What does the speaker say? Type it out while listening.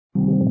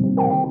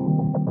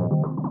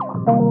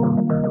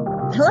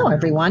Hello,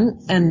 everyone,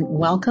 and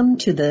welcome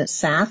to the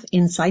SAF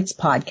Insights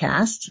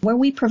podcast, where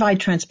we provide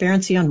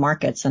transparency on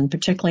markets, and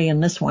particularly in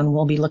this one,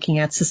 we'll be looking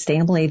at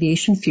sustainable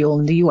aviation fuel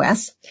in the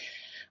U.S.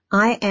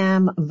 I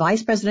am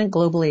Vice President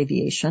Global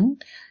Aviation,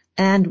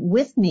 and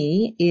with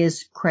me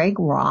is Craig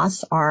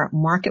Ross, our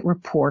market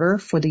reporter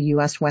for the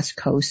U.S. West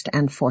Coast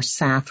and for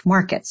SAF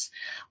markets.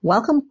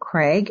 Welcome,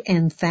 Craig,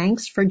 and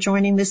thanks for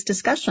joining this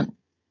discussion.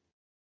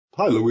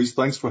 Hi, Louise.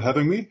 Thanks for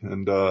having me.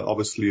 And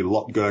obviously a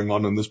lot going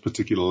on in this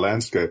particular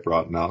landscape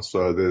right now.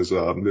 So there's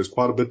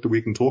quite a bit that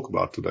we can talk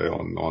about today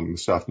on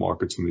SAF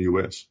markets in the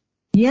U.S.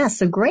 Yes,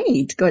 so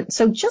great. Good.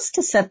 So just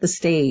to set the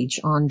stage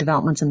on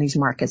developments in these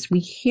markets, we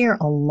hear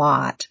a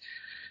lot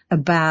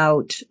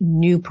about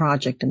new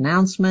project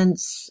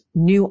announcements,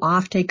 new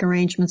offtake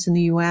arrangements in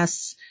the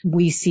U.S.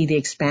 We see the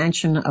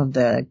expansion of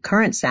the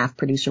current SAF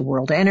producer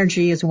World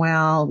Energy as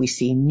well. We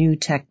see new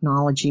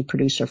technology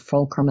producer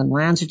Fulcrum and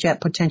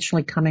LanzaJet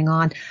potentially coming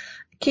on.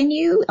 Can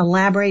you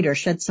elaborate or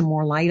shed some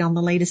more light on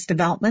the latest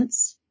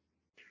developments?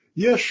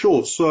 Yeah,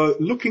 sure. So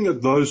looking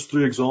at those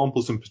three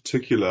examples in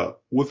particular,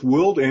 with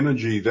World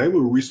Energy, they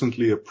were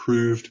recently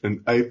approved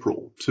in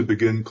April to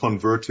begin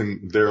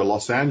converting their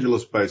Los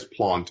Angeles-based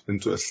plant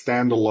into a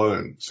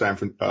standalone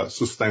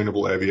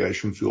sustainable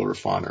aviation fuel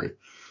refinery.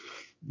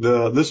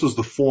 This was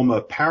the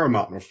former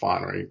Paramount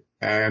refinery,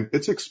 and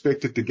it's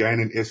expected to gain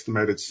an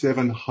estimated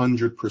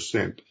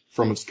 700%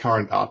 from its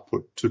current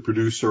output to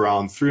produce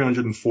around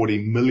 340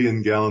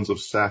 million gallons of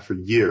SAF a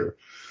year.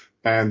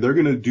 And they're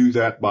going to do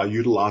that by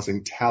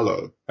utilizing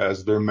tallow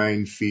as their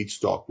main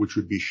feedstock, which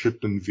would be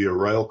shipped in via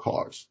rail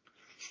cars.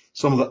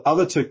 Some of the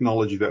other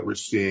technology that we're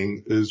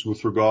seeing is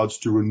with regards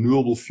to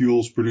renewable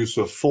fuels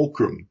producer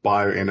Fulcrum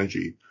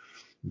Bioenergy.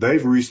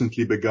 They've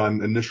recently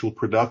begun initial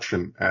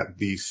production at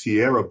the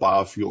Sierra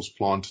Biofuels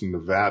plant in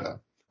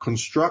Nevada.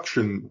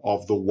 Construction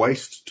of the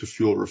waste to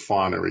fuel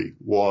refinery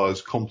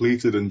was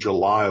completed in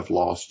July of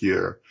last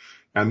year.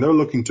 And they're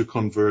looking to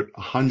convert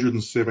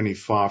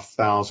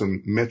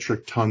 175,000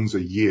 metric tons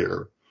a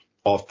year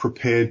of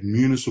prepared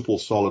municipal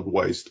solid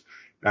waste.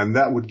 And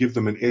that would give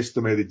them an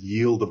estimated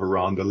yield of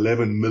around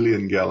 11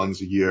 million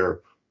gallons a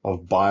year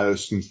of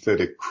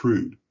biosynthetic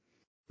crude.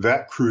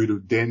 That crude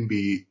would then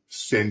be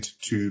sent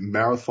to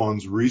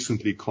Marathon's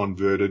recently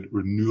converted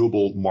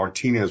renewable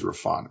Martinez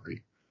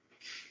refinery.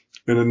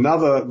 In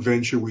another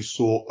venture, we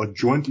saw a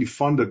jointly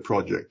funded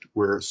project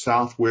where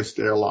Southwest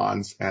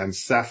Airlines and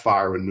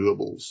Sapphire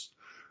Renewables,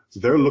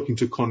 they're looking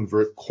to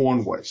convert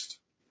corn waste,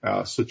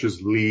 such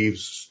as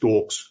leaves,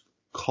 stalks,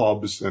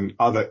 cobs, and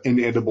other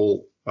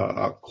inedible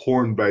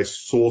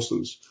corn-based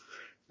sources.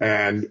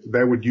 And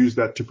they would use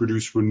that to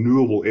produce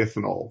renewable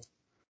ethanol,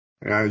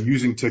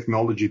 using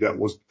technology that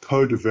was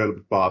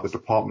co-developed by the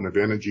Department of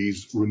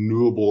Energy's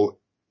Renewable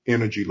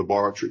Energy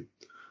Laboratory.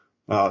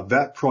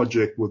 That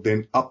project would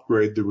then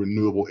upgrade the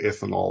renewable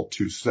ethanol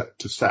to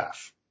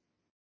SAF.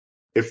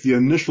 If the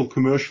initial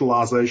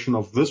commercialization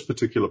of this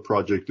particular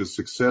project is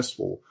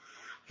successful,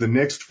 the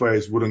next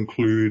phase would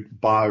include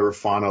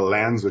biorefiner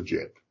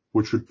LanzaJet,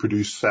 which would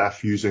produce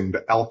SAF using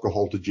the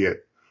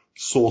alcohol-to-jet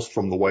sourced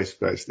from the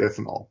waste-based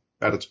ethanol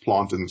at its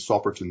plant in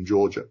Sopperton,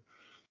 Georgia.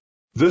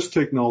 This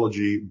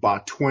technology by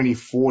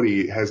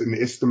 2040 has an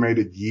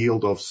estimated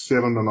yield of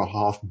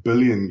 7.5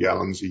 billion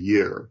gallons a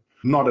year,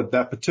 not at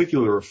that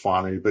particular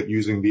refinery, but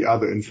using the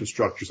other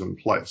infrastructures in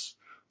place.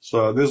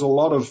 So there's a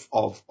lot of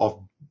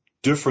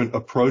different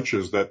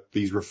approaches that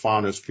these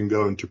refiners can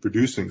go into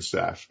producing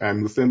SAF.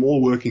 And with them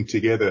all working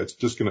together, it's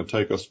just going to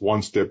take us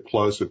one step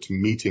closer to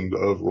meeting the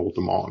overall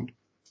demand.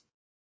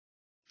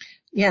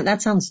 Yeah,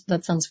 that sounds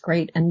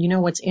great. And you know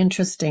what's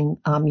interesting,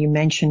 you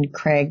mentioned,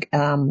 Craig,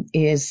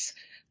 is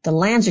the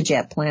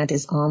LanzaJet plant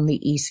is on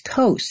the East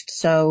Coast.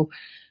 So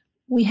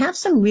we have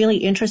some really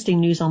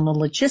interesting news on the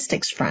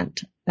logistics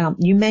front.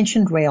 You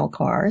mentioned rail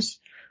cars,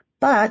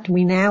 but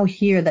we now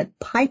hear that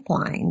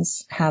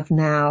pipelines have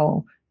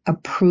now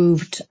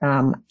approved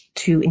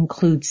to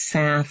include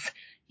SAF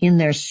in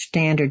their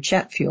standard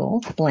jet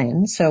fuel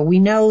blend. So we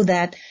know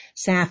that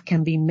SAF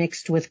can be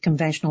mixed with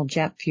conventional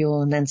jet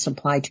fuel and then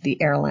supplied to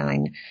the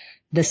airline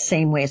the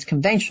same way as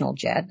conventional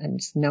jet, and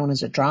it's known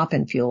as a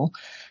drop-in fuel.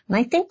 And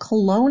I think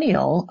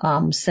Colonial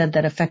said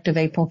that effective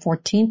April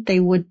 14th they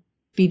would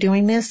be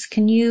doing this.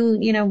 Can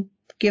you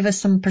give us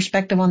some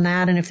perspective on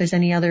that, and if there's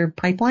any other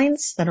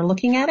pipelines that are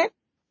looking at it?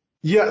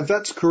 Yeah,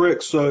 that's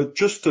correct. So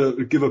just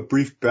to give a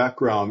brief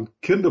background,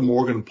 Kinder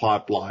Morgan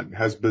Pipeline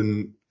has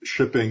been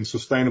shipping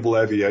sustainable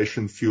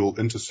aviation fuel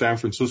into San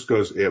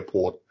Francisco's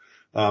airport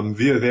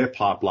via their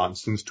pipeline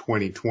since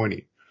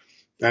 2020.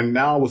 And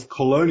now with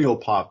Colonial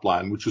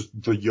Pipeline, which is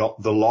the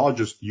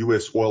largest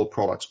U.S. oil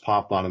products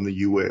pipeline in the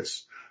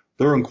U.S.,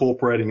 they're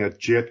incorporating a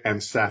jet and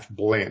SAF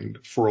blend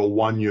for a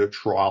 1-year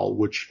trial,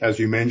 which, as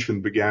you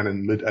mentioned, began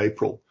in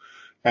mid-April.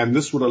 And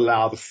this would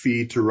allow the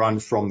feed to run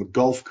from the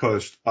Gulf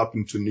Coast up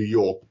into New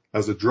York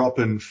as a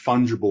drop-in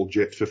fungible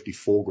Jet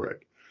 54 grade.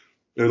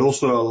 It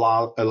also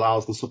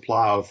allows the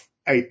supply of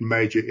 8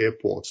 major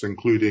airports,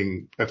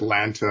 including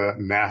Atlanta,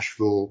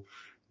 Nashville,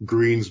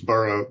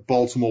 Greensboro,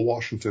 Baltimore,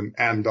 Washington,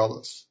 and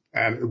Dulles.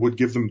 and it would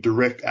give them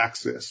direct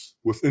access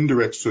with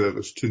indirect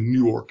service to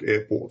Newark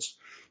airports,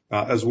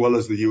 as well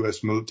as the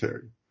U.S.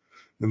 military.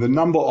 And the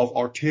number of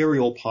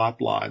arterial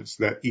pipelines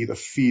that either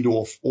feed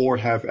off or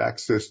have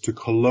access to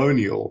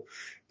Colonial,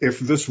 if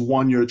this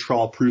one-year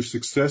trial proves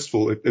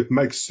successful, it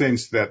makes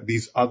sense that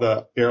these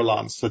other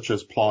airlines, such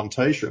as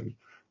Plantation,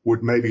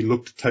 would maybe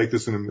look to take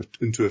this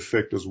into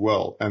effect as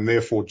well, and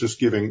therefore just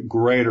giving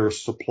greater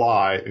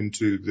supply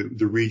into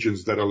the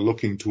regions that are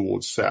looking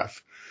towards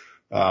SAF.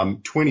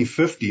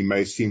 2050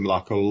 may seem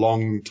like a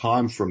long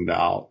time from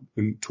now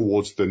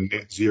towards the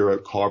net zero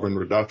carbon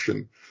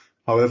reduction.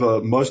 However,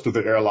 most of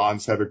the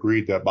airlines have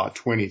agreed that by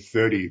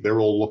 2030, they're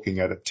all looking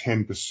at a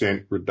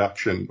 10%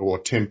 reduction or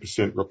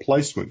 10%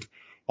 replacement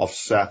of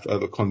SAF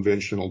over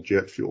conventional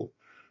jet fuel.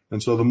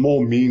 And so the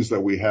more means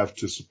that we have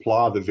to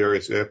supply the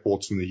various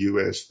airports in the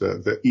US,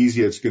 the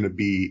easier it's going to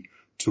be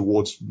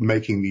towards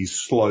making these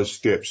slow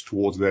steps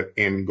towards that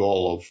end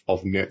goal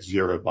of net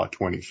zero by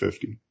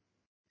 2050.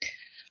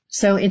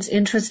 So it's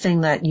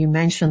interesting that you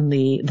mentioned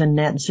the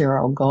net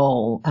zero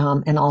goal,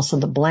 and also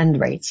the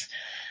blend rates.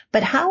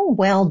 But how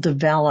well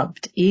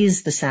developed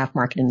is the SAF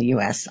market in the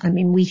U.S.? I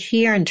mean, we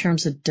hear in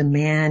terms of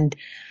demand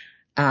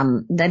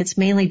that it's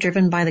mainly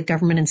driven by the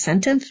government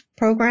incentive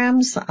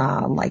programs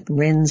like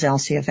RINs,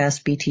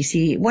 LCFS,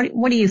 BTC.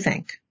 What do you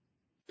think?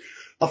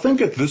 I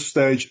think at this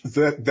stage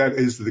that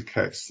is the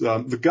case.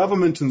 The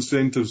government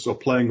incentives are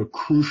playing a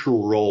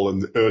crucial role in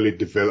the early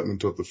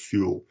development of the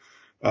fuel.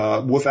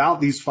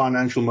 Without these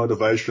financial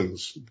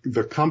motivations,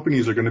 the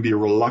companies are going to be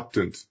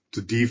reluctant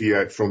to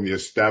deviate from the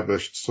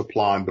established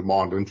supply and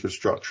demand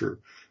infrastructure,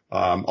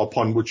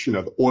 upon which,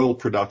 the oil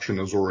production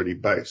is already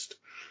based.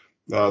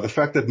 The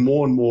fact that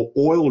more and more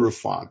oil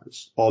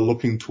refiners are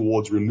looking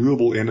towards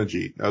renewable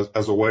energy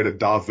as a way to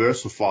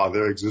diversify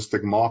their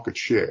existing market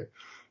share,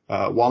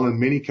 while in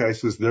many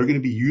cases they're going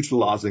to be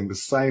utilizing the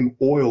same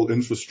oil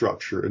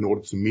infrastructure in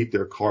order to meet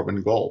their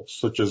carbon goals,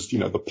 such as,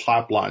 the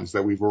pipelines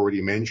that we've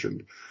already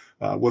mentioned.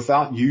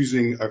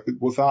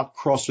 Without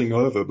crossing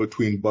over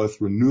between both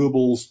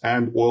renewables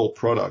and oil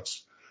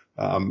products,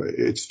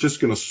 it's just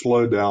going to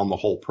slow down the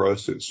whole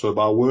process. So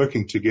by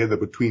working together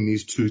between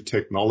these two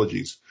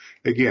technologies,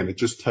 again, it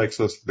just takes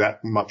us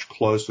that much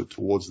closer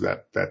towards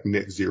that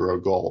net zero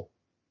goal.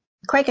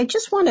 Craig, I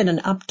just wanted an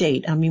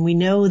update. I mean, we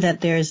know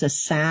that there's a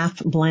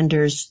SAF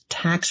blenders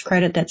tax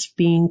credit that's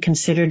being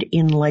considered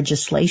in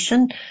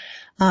legislation.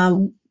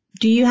 Do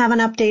you have an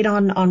update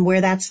on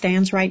where that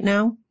stands right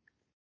now?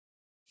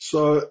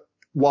 So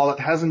while it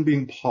hasn't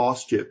been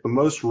passed yet, the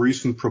most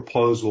recent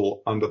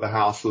proposal under the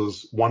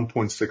House's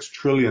 $1.6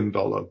 trillion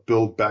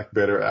Build Back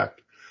Better Act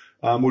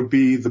would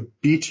be the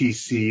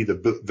BTC,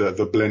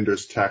 the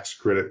blender's tax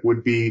credit,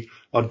 would be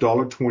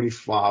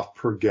 $1.25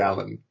 per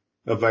gallon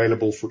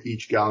available for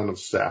each gallon of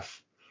SAF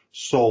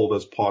sold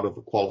as part of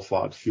a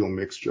qualified fuel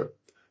mixture.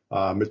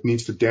 It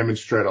needs to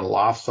demonstrate a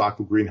life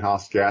cycle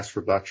greenhouse gas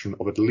reduction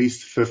of at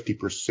least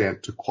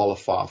 50% to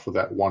qualify for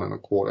that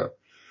 1.25.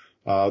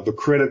 The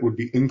credit would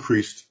be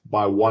increased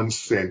by 1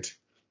 cent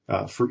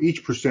for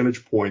each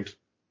percentage point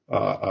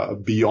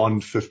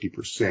beyond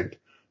 50%,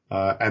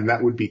 and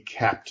that would be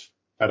capped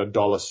at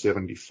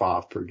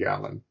 $1.75 per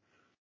gallon.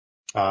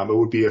 It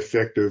would be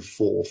effective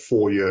for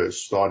 4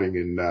 years, starting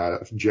in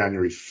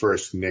January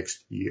 1st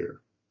next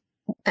year.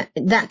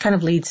 That kind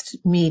of leads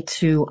me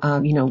to,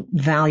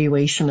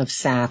 valuation of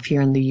SAF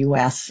here in the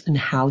U.S. and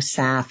how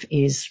SAF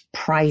is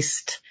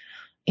priced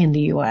in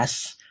the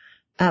U.S.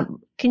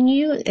 Can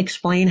you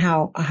explain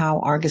how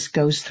Argus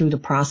goes through the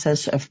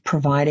process of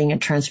providing a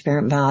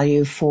transparent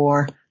value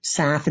for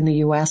SAF in the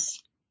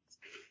U.S.?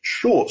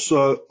 Sure.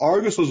 So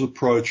Argus's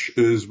approach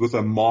is with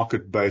a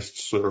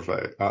market-based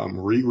survey.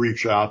 We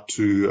reach out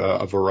to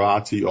a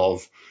variety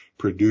of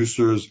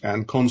producers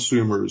and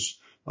consumers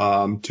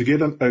to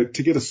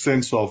get a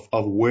sense of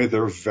where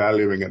they're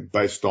valuing it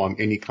based on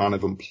any kind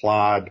of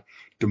implied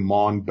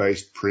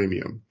demand-based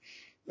premium.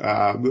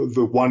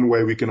 The one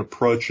way we can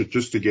approach it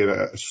just to get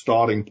a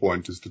starting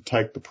point is to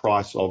take the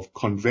price of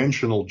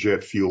conventional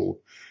jet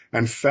fuel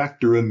and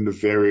factor in the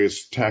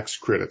various tax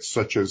credits,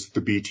 such as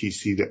the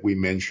BTC that we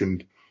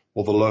mentioned,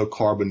 or the low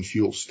carbon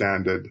fuel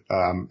standard,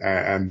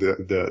 and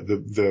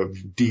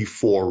the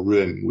D4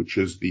 RIN, which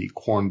is the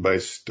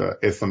corn-based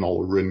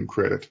ethanol RIN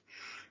credit.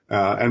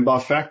 And by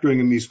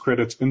factoring in these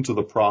credits into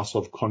the price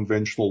of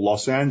conventional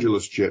Los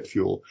Angeles jet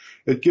fuel,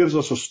 it gives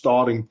us a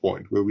starting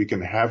point where we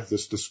can have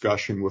this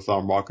discussion with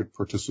our market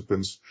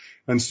participants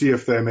and see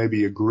if they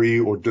maybe agree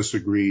or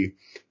disagree.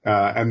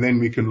 And then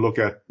we can look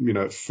at,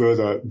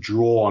 further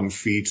draw on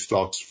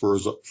feedstocks.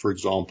 For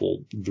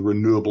example, the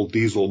renewable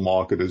diesel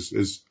market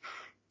is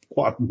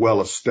quite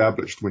well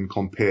established when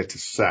compared to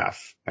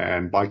SAF.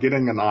 And by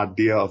getting an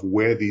idea of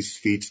where these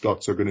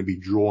feedstocks are going to be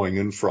drawing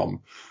in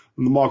from,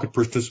 the market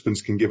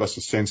participants can give us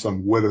a sense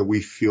on whether we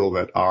feel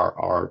that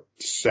our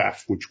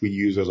SAF, which we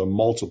use as a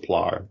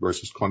multiplier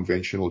versus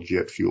conventional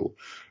jet fuel,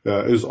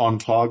 is on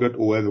target,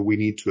 or whether we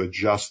need to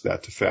adjust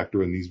that to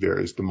factor in these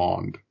various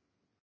demand.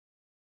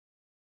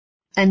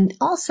 And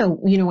also,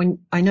 when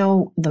I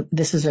know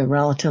this is a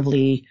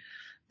relatively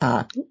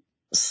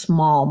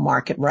small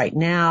market right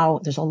now.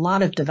 There's a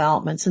lot of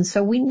developments. And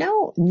so we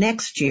know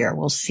next year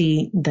we'll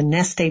see the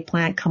Neste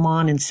plant come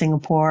on in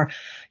Singapore.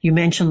 You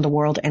mentioned the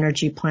World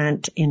Energy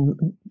plant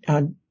and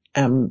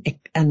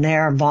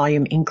their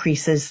volume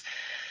increases.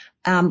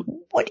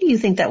 What do you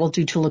think that will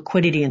do to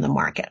liquidity in the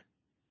market?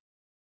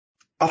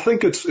 I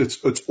think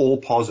it's all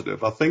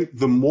positive. I think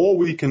the more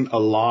we can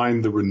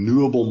align the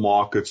renewable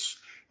markets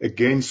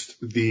against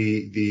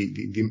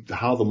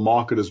how the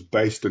market is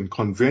based in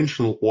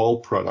conventional oil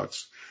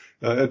products,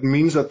 it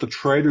means that the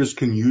traders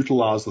can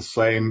utilize the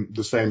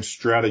same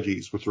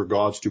strategies with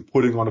regards to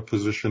putting on a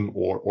position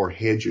or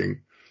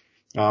hedging.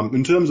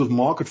 In terms of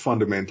market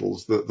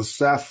fundamentals, the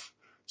SAF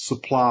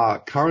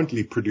supply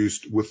currently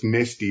produced with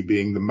Neste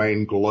being the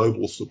main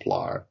global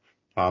supplier.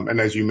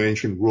 And as you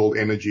mentioned, World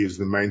Energy is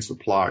the main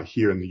supplier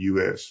here in the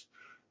US.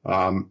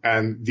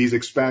 And these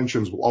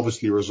expansions will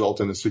obviously result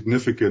in a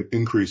significant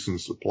increase in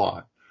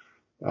supply.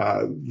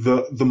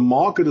 The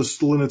market is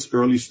still in its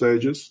early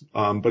stages,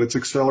 but it's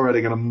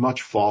accelerating at a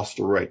much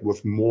faster rate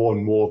with more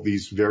and more of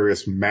these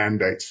various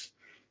mandates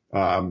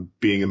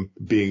being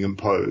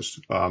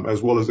imposed,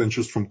 as well as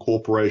interest from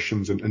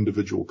corporations and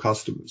individual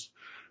customers.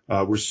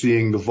 We're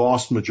seeing the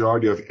vast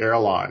majority of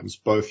airlines,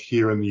 both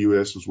here in the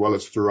US as well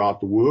as throughout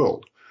the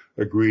world,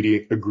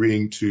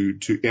 agreeing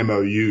to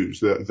MOUs,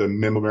 the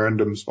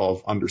memorandums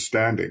of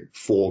understanding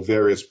for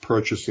various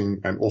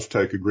purchasing and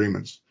offtake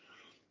agreements.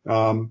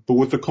 But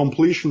with the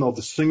completion of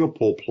the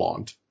Singapore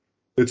plant,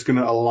 it's going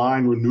to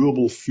align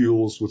renewable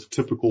fuels with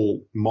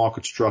typical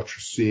market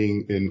structure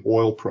seen in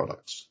oil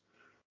products.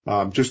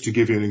 Just to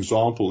give you an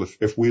example,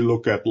 if we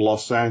look at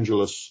Los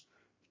Angeles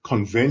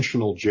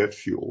conventional jet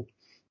fuel,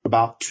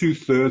 about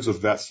 2/3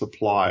 of that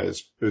supply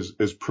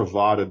is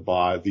provided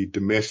by the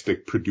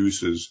domestic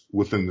producers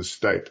within the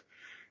state.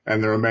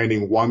 And the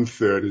remaining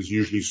 1/3 is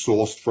usually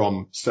sourced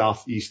from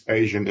Southeast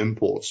Asian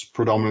imports,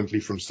 predominantly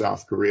from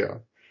South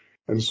Korea.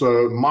 And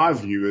so my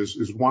view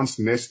is once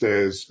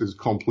Neste is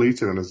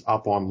completed and is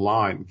up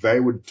online,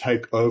 they would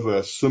take over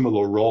a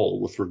similar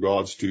role with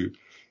regards to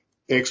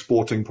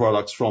exporting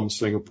products from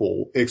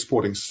Singapore,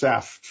 exporting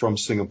SAF from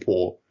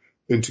Singapore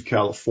into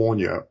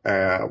California,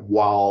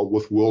 while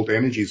with World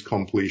Energy's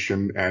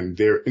completion and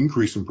their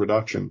increase in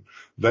production,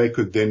 they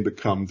could then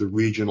become the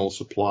regional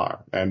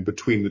supplier. And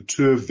between the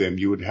two of them,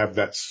 you would have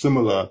that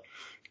similar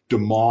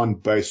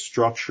demand-based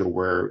structure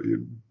where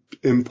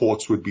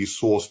imports would be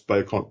sourced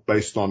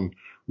based on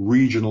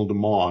regional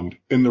demand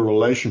in the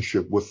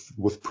relationship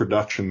with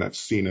production that's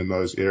seen in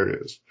those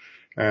areas.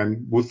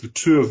 And with the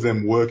two of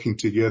them working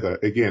together,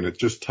 again, it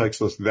just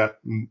takes us that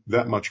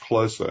much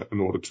closer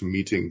in order to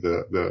meeting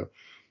the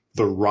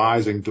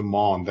rising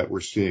demand that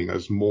we're seeing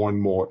as more and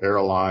more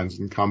airlines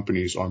and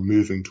companies are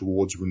moving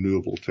towards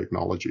renewable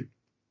technology.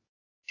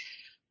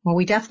 Well,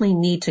 we definitely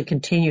need to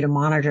continue to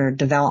monitor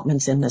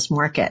developments in this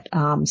market.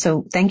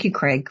 So thank you,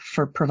 Craig,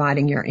 for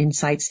providing your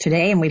insights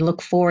today, and we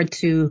look forward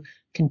to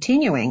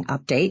continuing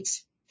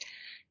updates.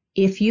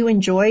 If you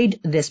enjoyed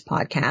this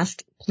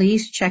podcast,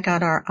 please check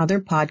out our other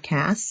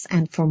podcasts,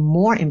 and for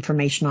more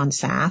information on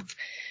SAF,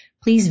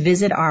 please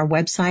visit our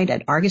website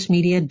at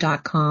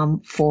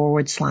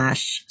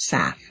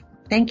argusmedia.com/SAF.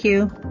 Thank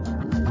you.